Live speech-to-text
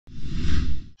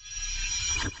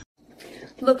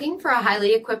Looking for a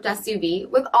highly equipped SUV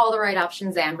with all the right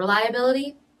options and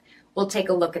reliability? We'll take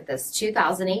a look at this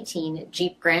 2018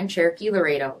 Jeep Grand Cherokee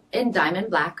Laredo in diamond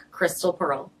black crystal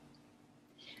pearl.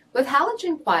 With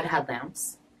halogen quad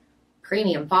headlamps,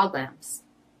 premium fog lamps,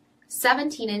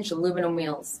 17-inch aluminum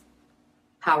wheels,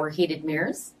 power heated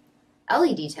mirrors,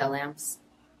 LED tail lamps,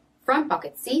 front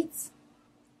bucket seats,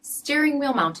 steering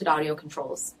wheel mounted audio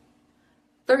controls,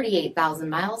 38,000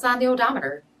 miles on the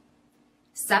odometer,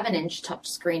 7-inch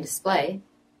touchscreen display,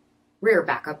 rear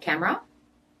backup camera,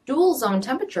 dual zone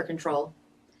temperature control,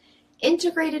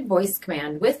 integrated voice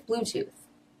command with Bluetooth,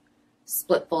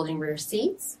 split folding rear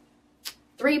seats,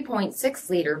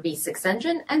 3.6-liter V6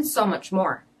 engine, and so much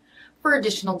more. For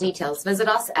additional details, visit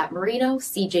us at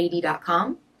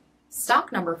marinocjd.com,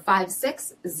 stock number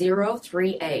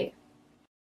 5603A.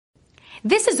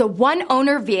 This is a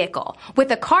one-owner vehicle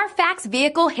with a Carfax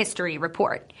Vehicle History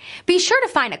Report. Be sure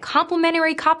to find a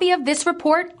complimentary copy of this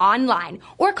report online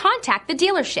or contact the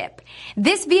dealership.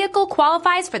 This vehicle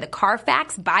qualifies for the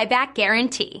Carfax Buyback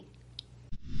Guarantee.